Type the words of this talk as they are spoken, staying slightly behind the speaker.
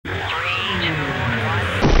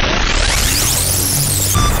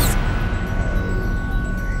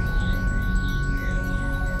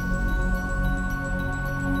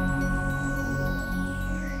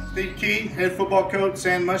head football coach,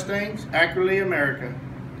 San Mustangs, Accurately America.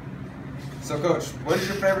 So, Coach, what is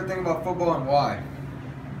your favorite thing about football and why?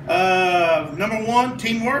 Number one,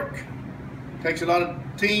 teamwork. Takes a lot of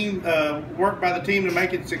team work by the team to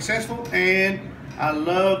make it successful, and I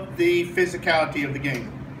love the physicality of the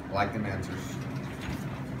game. I like them answers.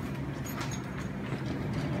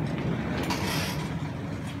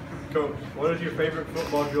 Coach, what is your favorite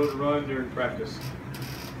football drill to run during practice?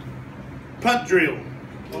 Punt drill.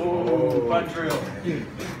 Oh, punt drill.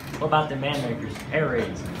 What about the man makers? Air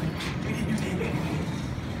raids.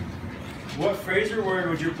 What phrase or word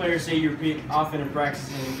would your players say you repeat often in practice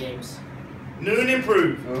and in games? New and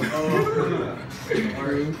improved.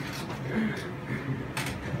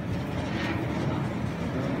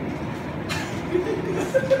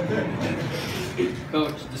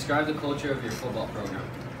 Coach, describe the culture of your football program.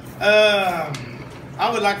 I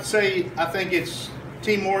would like to say I think it's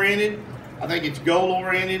team-oriented. I think it's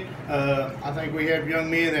goal-oriented. I think we have young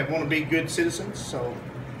men that want to be good citizens, so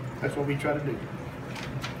that's what we try to do.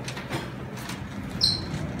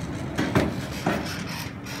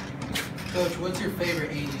 Coach, what's your favorite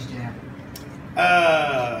 80s jam?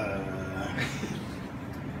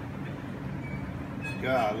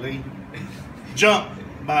 Golly. Jump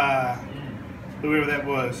by whoever that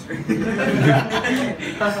was.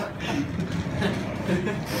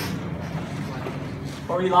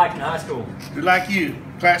 What were you like in high school? Like you,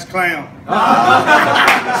 class clown.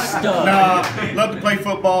 Stud. Nah, love to play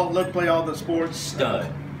football, love to play all the sports. Stud.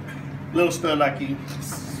 Little stud like you.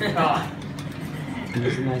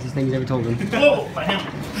 That's the nicest thing he's ever told him. Whoa, my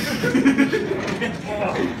helmet.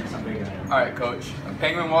 Alright, Coach. A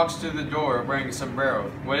penguin walks through the door wearing a sombrero.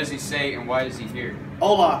 What does he say and why is he here?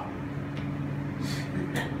 Hola.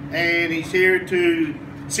 And he's here to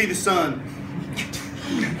see the sun.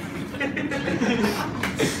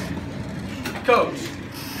 Coach,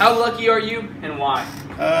 how lucky are you and why?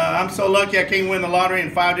 I'm so lucky I can't win the lottery in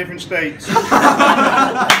 5 different states.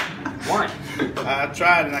 Why? I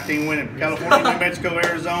tried and I can't win it. California, New Mexico,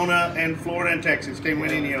 Arizona, and Florida and Texas. Can't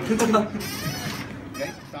win any of them.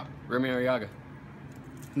 Okay, stop. Remy Arriaga.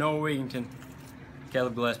 Noah Wigington.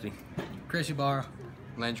 Caleb Gillespie. Chris Ybarra.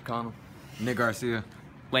 Landry Connell. Nick Garcia.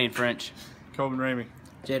 Lane French. Coleman Ramey.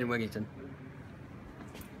 Jaden Wigington.